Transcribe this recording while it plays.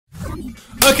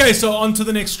Okay, so on to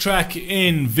the next track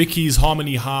in Vicky's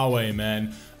Harmony Highway,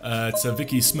 man. It's a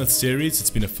Vicky Smith series. It's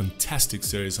been a fantastic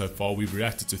series so far. We've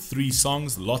reacted to 3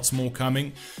 songs, lots more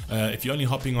coming. If you're only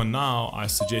hopping on now, I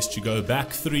suggest you go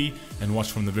back 3 and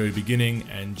watch from the very beginning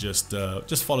and just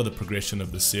follow the progression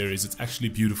of the series. It's actually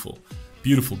beautiful.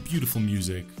 Beautiful, beautiful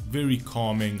music. Very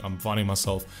calming. I'm finding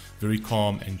myself very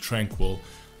calm and tranquil.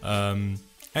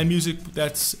 And music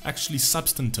that's actually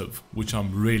substantive, which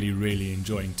I'm really, really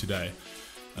enjoying today.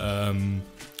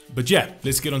 But yeah,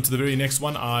 let's get on to the very next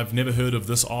one. I've never heard of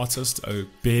this artist,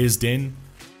 Bear's Den.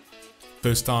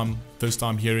 First time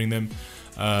hearing them.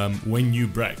 When You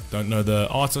Break. Don't know the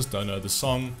artist, don't know the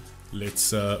song.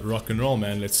 Let's rock and roll,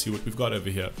 man. Let's see what we've got over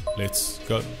here. Let's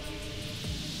go.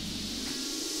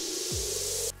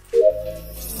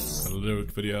 Got a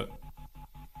lyric video.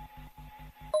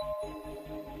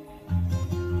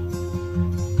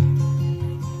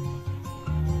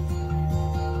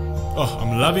 Oh,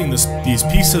 I'm loving these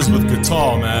pieces with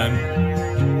guitar, man.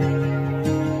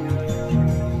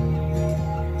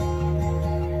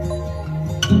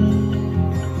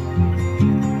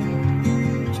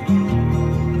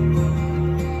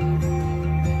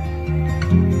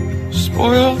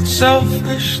 Spoiled,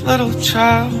 selfish little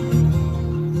child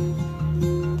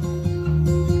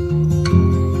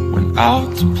went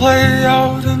out to play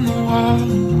out in the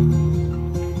wild.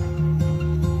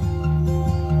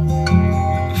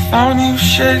 Found you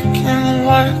shaking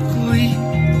like a leaf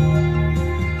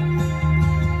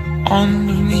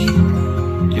underneath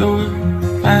your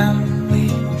family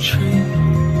tree.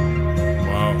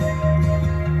 Wow.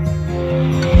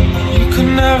 You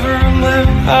could never live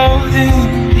out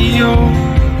in the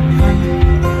open,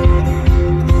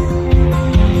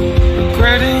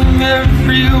 regretting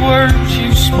every word you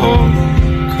spoke.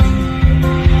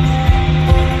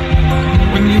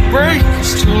 When you break,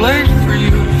 it's too late for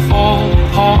you to fall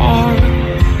apart,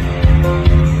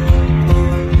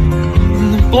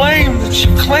 and the blame that you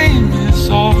claim is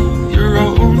all your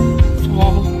own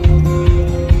fault.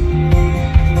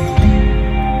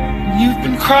 You've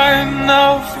been crying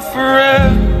now for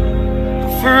forever,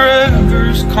 but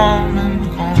forever's come and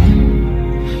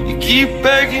gone. You keep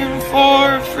begging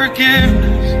for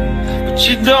forgiveness, but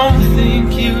you don't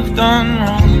think you've done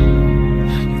wrong.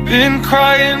 You've been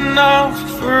crying now for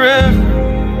forever,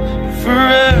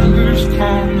 forever's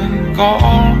come and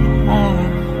gone.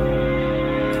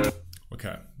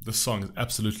 Okay, this song is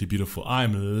absolutely beautiful. I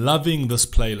am loving this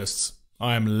playlist.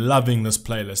 I am loving this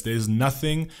playlist. There's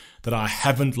nothing that I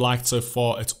haven't liked so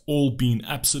far. It's all been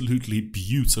absolutely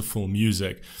beautiful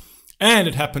music. And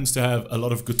it happens to have a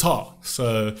lot of guitar.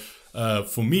 So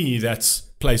for me, that's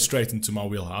plays straight into my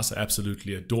wheelhouse. I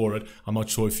absolutely adore it. I'm not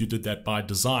sure if you did that by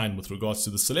design with regards to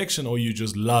the selection, or you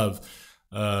just love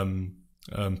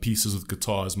pieces with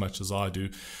guitar as much as I do.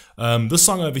 This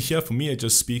song over here, for me, it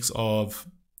just speaks of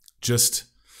just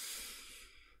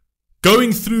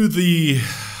going through the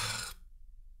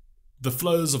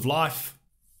flows of life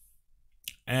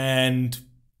and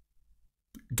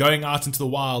going out into the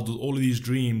wild with all of these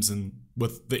dreams and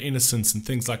with the innocence and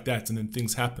things like that, and then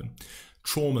things happen.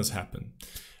 Traumas happen.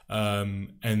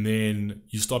 And then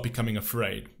you start becoming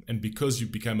afraid. And because you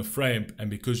become afraid and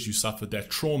because you suffered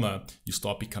that trauma, you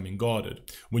start becoming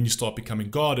guarded. When you start becoming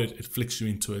guarded, it flicks you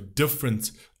into a different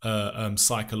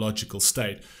psychological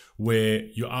state where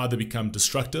you either become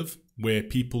destructive, where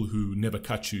people who never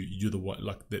cut you, you're the one,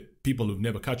 like the people who've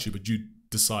never cut you, but you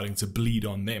deciding to bleed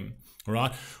on them, all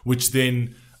right? Which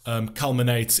then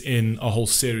culminates in a whole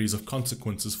series of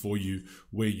consequences for you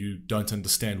where you don't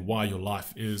understand why your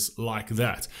life is like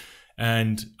that.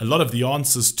 And a lot of the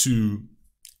answers to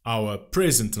our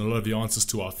present and a lot of the answers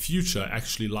to our future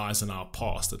actually lies in our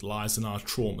past. It lies in our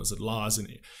traumas. It lies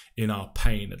in our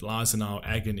pain. It lies in our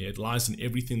agony. It lies in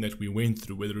everything that we went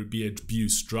through, whether it be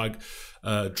abuse, drug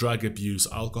abuse,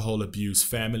 alcohol abuse,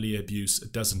 family abuse.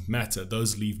 It doesn't matter.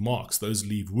 Those leave marks. Those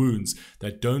leave wounds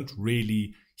that don't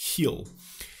really heal.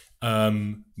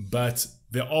 But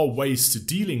there are ways to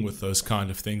dealing with those kind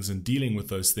of things, and dealing with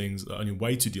those things, the only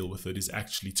way to deal with it is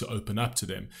actually to open up to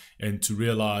them and to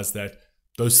realize that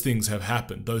those things have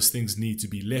happened. Those things need to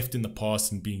be left in the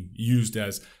past and being used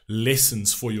as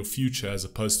lessons for your future, as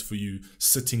opposed to for you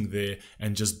sitting there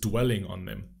and just dwelling on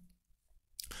them.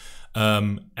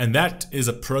 And that is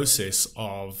a process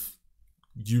of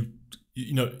you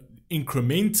know,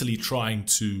 incrementally trying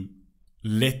to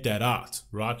let that out,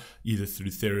 right? Either through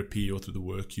therapy or through the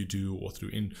work you do, or through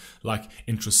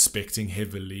introspecting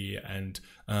heavily and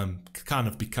kind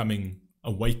of becoming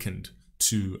awakened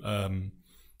to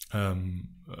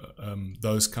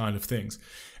those kind of things.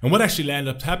 And what actually ends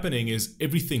up happening is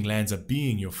everything lands up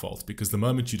being your fault, because the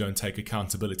moment you don't take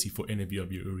accountability for any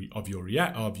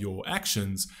of your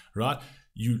actions, right,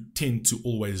 you tend to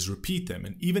always repeat them.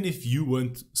 And even if you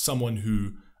weren't someone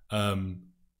who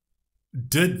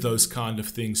did those kind of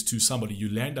things to somebody, you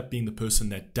land up being the person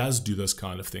that does do those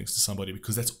kind of things to somebody,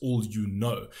 because that's all you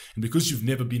know, and because you've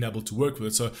never been able to work with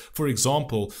it. So for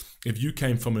example, if you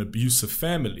came from an abusive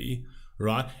family,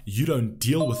 right, you don't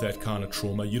deal with that kind of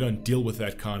trauma, you don't deal with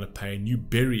that kind of pain, you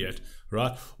bury it,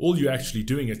 right? All you're actually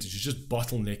doing it is you're just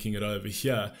bottlenecking it over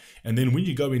here. And then when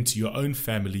you go into your own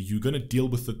family, you're going to deal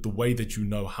with it the way that you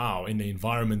know how, in the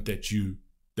environment that you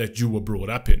were brought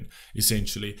up in,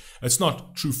 essentially. It's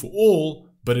not true for all,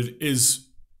 but it is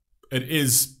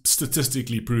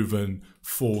statistically proven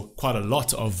for quite a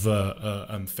lot of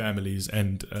families,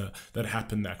 and that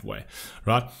happen that way,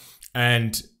 right?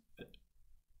 And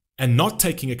not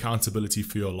taking accountability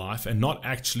for your life, and not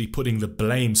actually putting the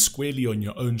blame squarely on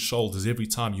your own shoulders every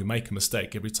time you make a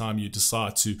mistake, every time you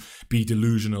decide to be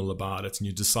delusional about it, and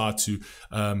you decide to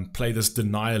play this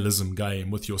denialism game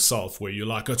with yourself, where you're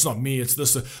like, oh, it's not me, it's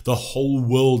this, the whole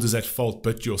world is at fault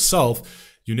but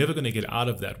yourself. You're never going to get out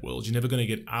of that world. You're never going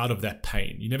to get out of that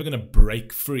pain. You're never going to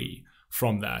break free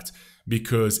from that,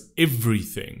 because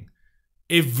everything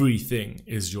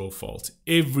is your fault.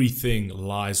 Everything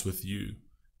lies with you.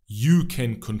 You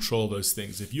can control those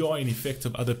things. If you are in effect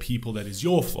of other people, that is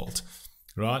your fault,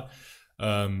 right?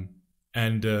 Yeah,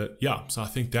 so I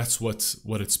think that's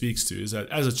what it speaks to, is that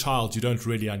as a child, you don't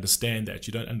really understand that.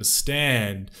 You don't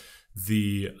understand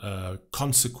the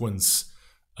consequence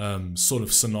sort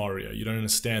of scenario. You don't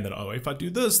understand that, oh, if I do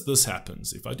this, this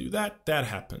happens. If I do that, that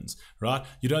happens, right?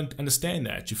 You don't understand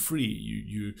that. You're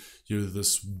free. You're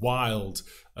this wild,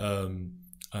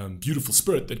 beautiful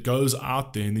spirit that goes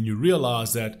out there, and then you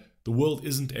realize that the world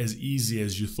isn't as easy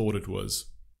as you thought it was,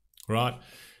 right?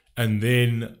 And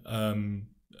then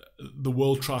the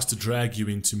world tries to drag you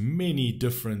into many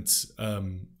different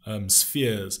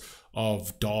spheres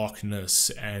of darkness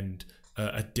and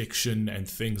addiction and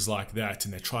things like that,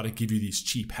 and they try to give you these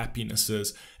cheap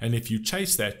happinesses, and if you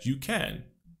chase that, you can,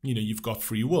 you've got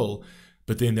free will,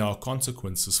 but then there are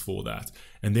consequences for that,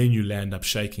 and then you land up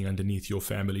shaking underneath your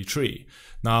family tree.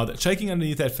 Now, that shaking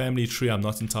underneath that family tree, I'm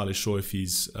not entirely sure if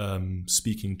he's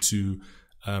speaking to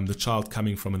the child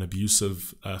coming from an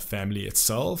abusive family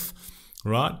itself,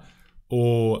 right?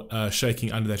 Or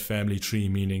shaking under that family tree,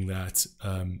 meaning that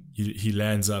he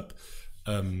lands up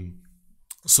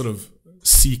sort of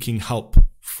seeking help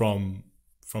from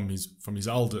his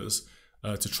elders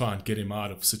to try and get him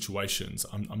out of situations.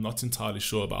 I'm not entirely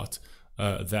sure about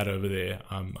that over there.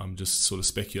 I'm just sort of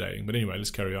speculating. But anyway,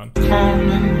 let's carry on.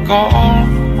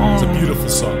 It's a beautiful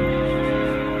song.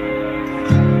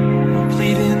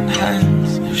 Bleeding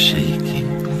hands are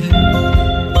shaking.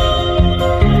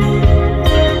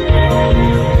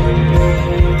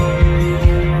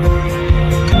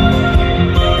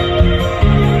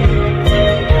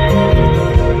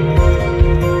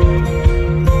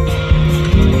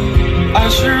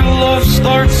 As your love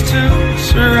starts to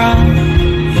surround you,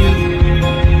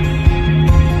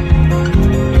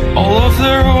 all of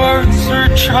their words are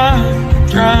trying to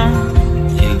drown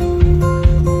you,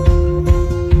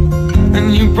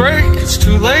 and you break, it's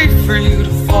too late for you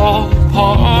to fall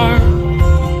apart,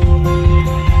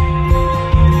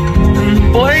 and the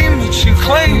blame that you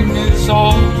claim is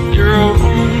all your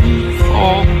own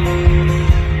fault.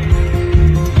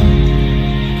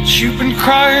 But you've been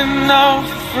crying out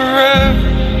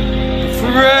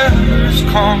forever's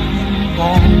come and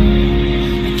gone.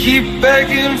 You keep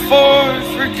begging for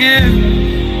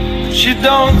forgiveness, but you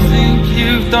don't think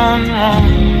you've done wrong.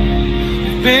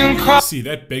 You've been crying. See,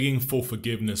 that begging for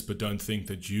forgiveness but don't think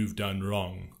that you've done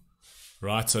wrong,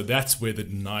 right? So that's where the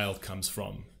denial comes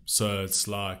from. So it's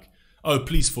like, oh,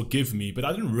 please forgive me, but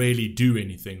I didn't really do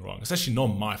anything wrong. It's actually not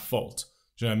my fault.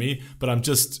 Do you know what I mean? But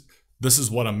this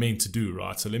is what I'm meant to do,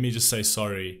 right? So let me just say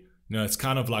sorry. It's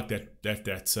kind of like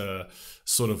that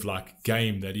sort of like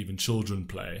game that even children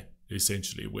play,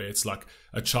 essentially, where it's like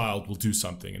a child will do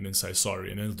something and then say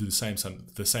sorry, and then they'll do the same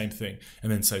thing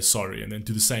and then say sorry, and then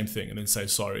do the same thing and then say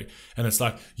sorry. And it's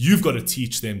like, you've got to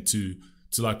teach them to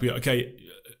like be, okay,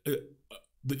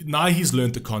 now he's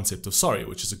learned the concept of sorry,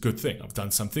 which is a good thing. I've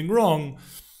done something wrong.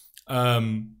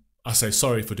 I say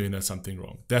sorry for doing that something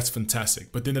wrong. That's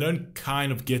fantastic. But then they don't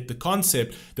kind of get the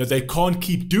concept that they can't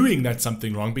keep doing that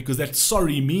something wrong, because that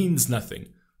sorry means nothing,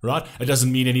 right? It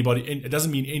doesn't mean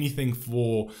anything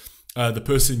for the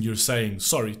person you're saying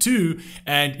sorry to,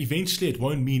 and eventually it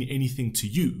won't mean anything to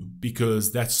you,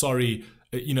 because that sorry,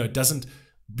 doesn't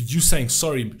you saying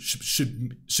sorry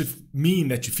should mean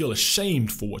that you feel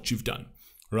ashamed for what you've done,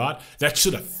 right? That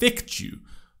should affect you,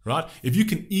 right? If you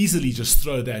can easily just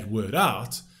throw that word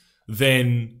out,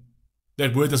 then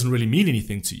that word doesn't really mean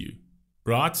anything to you,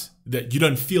 right? That you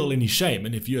don't feel any shame.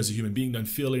 And if you as a human being don't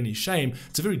feel any shame,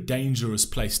 it's a very dangerous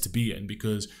place to be in,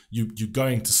 because you're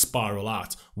going to spiral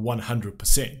out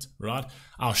 100%, right?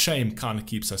 Our shame kind of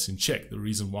keeps us in check. The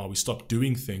reason why we stop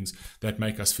doing things that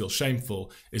make us feel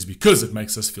shameful is because it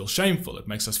makes us feel shameful. It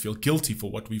makes us feel guilty for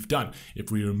what we've done.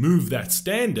 If we remove that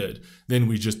standard, then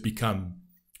we just become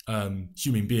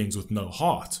human beings with no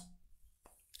heart,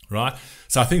 right?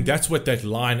 So I think that's what that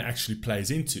line actually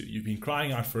plays into. You've been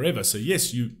crying out forever. So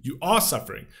yes, you are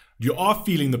suffering. You are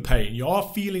feeling the pain. You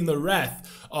are feeling the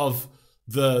wrath of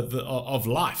of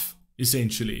life,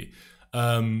 essentially.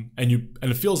 And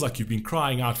it feels like you've been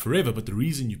crying out forever. But the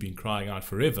reason you've been crying out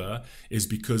forever is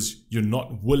because you're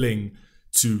not willing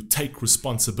to take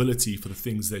responsibility for the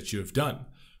things that you have done,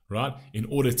 right? In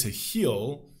order to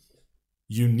heal,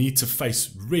 you need to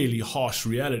face really harsh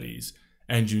realities.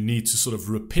 And you need to sort of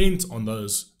repent on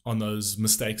those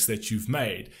mistakes that you've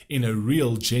made in a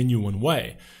real, genuine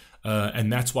way.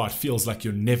 And that's why it feels like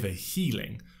you're never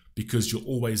healing, because you're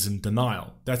always in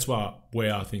denial. That's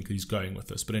where I think he's going with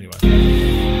this. But anyway.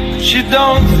 But you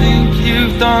don't think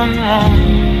you've done wrong.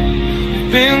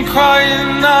 You've been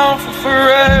crying now for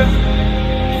forever.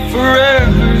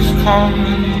 Forever's come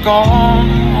and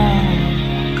gone.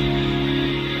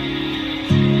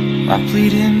 My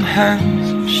bleeding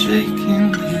hands are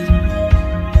shaking here.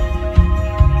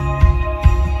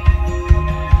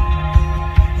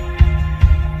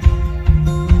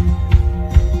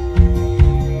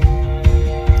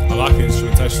 I like the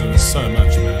instrumentation of this so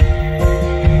much, man.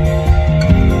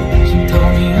 So tell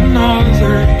me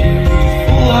another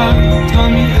beautiful lie. Tell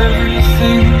me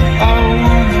everything I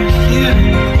wanna hear.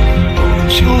 But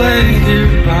won't you lay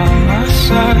here by my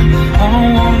side? I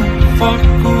wanna fuck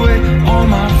away all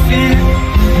my fear.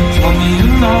 Tell me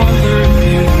another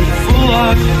beautiful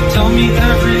lie. Tell me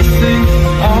everything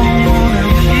I wanna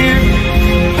hear.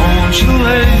 Won't you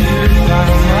lay here by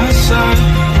my side?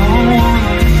 I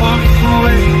wanna fuck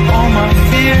away all my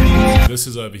fears. This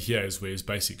is over here is where he's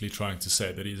basically trying to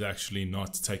say that he's actually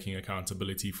not taking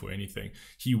accountability for anything.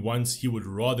 He would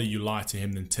rather you lie to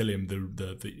him than tell him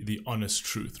the honest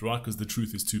truth, right? Because the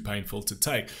truth is too painful to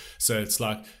take. So it's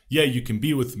like, yeah, you can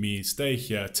be with me, stay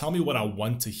here, tell me what I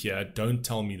want to hear, don't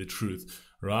tell me the truth,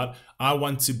 right? I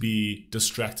want to be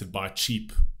distracted by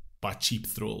cheap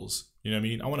thrills. You know what I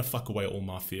mean? I want to fuck away all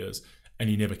my fears, and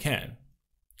he never can,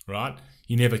 right?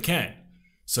 He never can.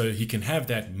 So he can have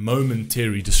that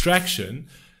momentary distraction,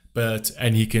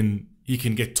 and he can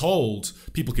get told,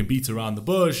 people can beat around the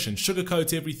bush and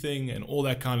sugarcoat everything and all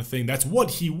that kind of thing. That's what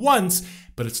he wants,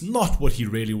 but it's not what he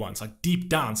really wants. Like deep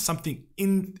down, something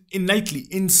innately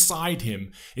inside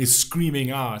him is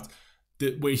screaming out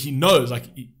where he knows, like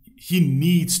he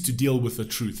needs to deal with the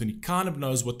truth, and he kind of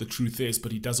knows what the truth is,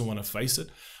 but he doesn't want to face it,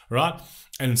 right?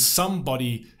 And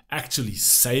somebody actually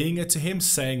saying it to him,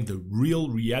 saying the real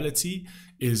reality,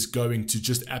 is going to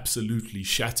just absolutely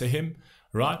shatter him,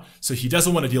 right? So he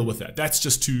doesn't want to deal with that. That's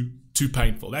just too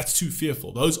painful. That's too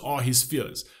fearful. Those are his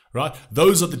fears, right?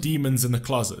 Those are the demons in the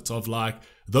closet of like,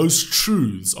 those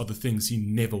truths are the things he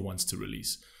never wants to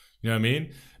release. You know what I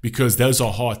mean? Because those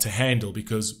are hard to handle,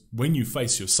 because when you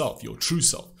face yourself, your true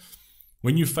self,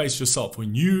 when you face yourself,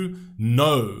 when you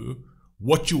know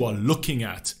what you are looking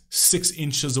at 6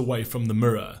 inches away from the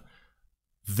mirror,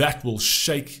 that'll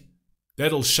shake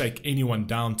anyone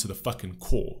down to the fucking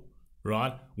core,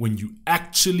 right? When you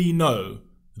actually know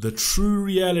the true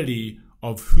reality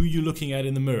of who you're looking at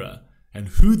in the mirror and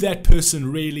who that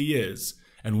person really is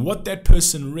and what that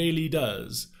person really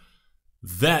does,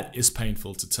 that is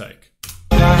painful to take.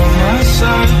 By my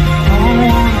side, I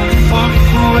wanna fuck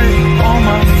away all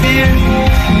my fears.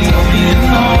 Tell me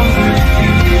another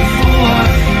beautiful lie.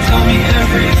 Tell me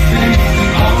everything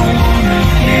I wanna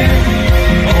hear.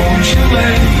 Won't you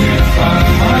lay here by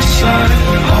my side?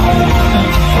 I wanna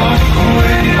fuck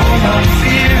away all my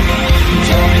fears.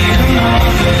 Tell me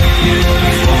another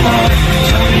beautiful lie.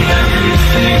 Tell me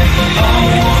everything I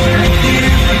wanna hear.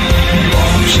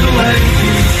 Won't you lay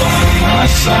here by my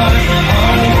side?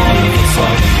 I wanna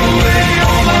fuck away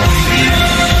all my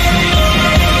fears.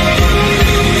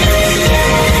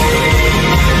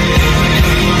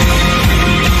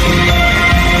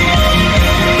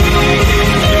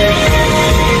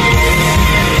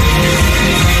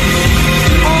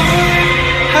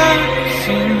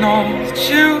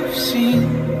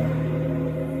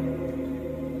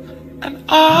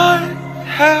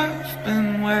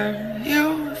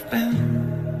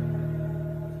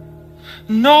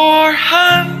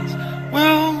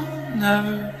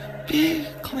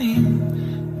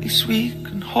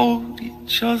 hold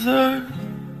each other.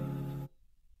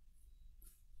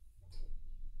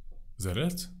 Is that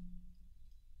it?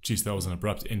 Jeez, that was an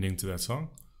abrupt ending to that song.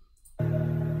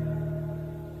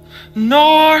 No,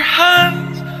 our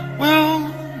hands will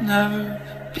never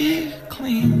be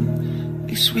clean. At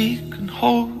least we can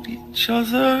hold each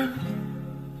other.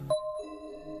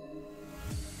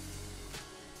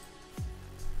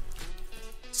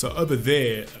 So over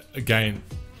there, again,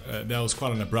 that was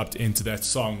quite an abrupt end to that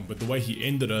song, but the way he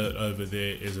ended it over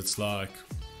there is it's like,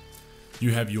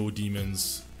 you have your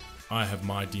demons, I have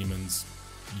my demons,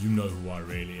 you know who I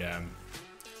really am,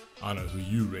 I know who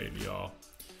you really are.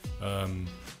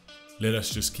 Let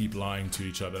us just keep lying to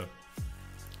each other,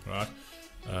 right?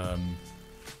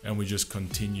 And we just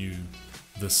continue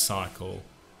this cycle.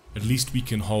 At least we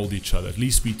can hold each other, at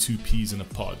least we two peas in a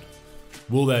pod.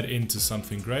 Will that end to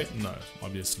something great? No,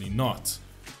 obviously not,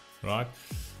 right?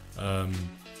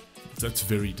 That's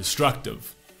very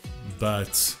destructive,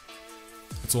 but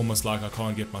it's almost like I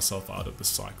can't get myself out of this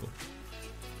cycle.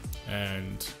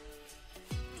 And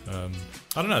I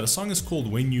don't know, the song is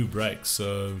called When You Break,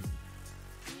 so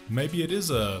maybe it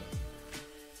is a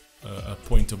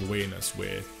point of awareness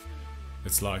where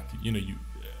it's like, you know,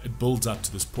 it builds up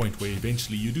to this point where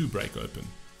eventually you do break open,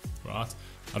 right?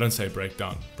 I don't say break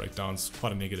down. Breakdown's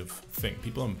quite a negative thing.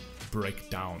 People don't break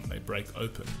down, they break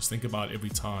open. Just think about every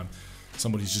time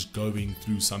somebody's just going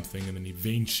through something and then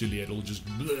eventually it'll just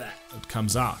it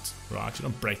comes out, right? You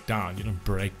don't break down. You don't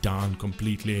break down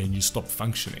completely and you stop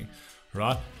functioning,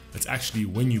 right? It's actually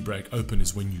when you break open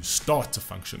is when you start to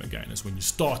function again. It's when you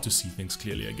start to see things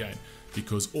clearly again,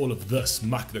 because all of this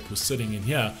muck that was sitting in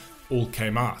here all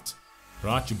came out.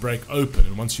 Right, you break open,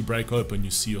 and once you break open, you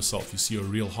see yourself, you see your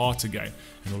real heart again,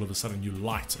 and all of a sudden you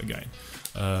light again.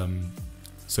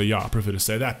 So yeah, I prefer to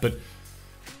say that, but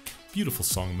beautiful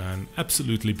song, man,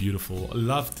 absolutely beautiful.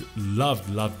 Loved the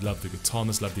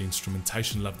guitarness, loved the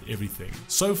instrumentation, loved everything.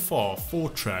 So far,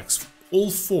 4 tracks, all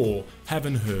 4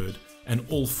 haven't heard, and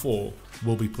all 4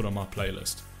 will be put on my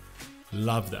playlist.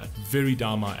 Love that, very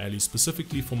down my alley,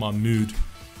 specifically for my mood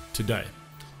today.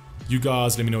 You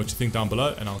guys, let me know what you think down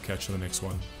below, and I'll catch you on the next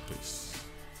one. Peace.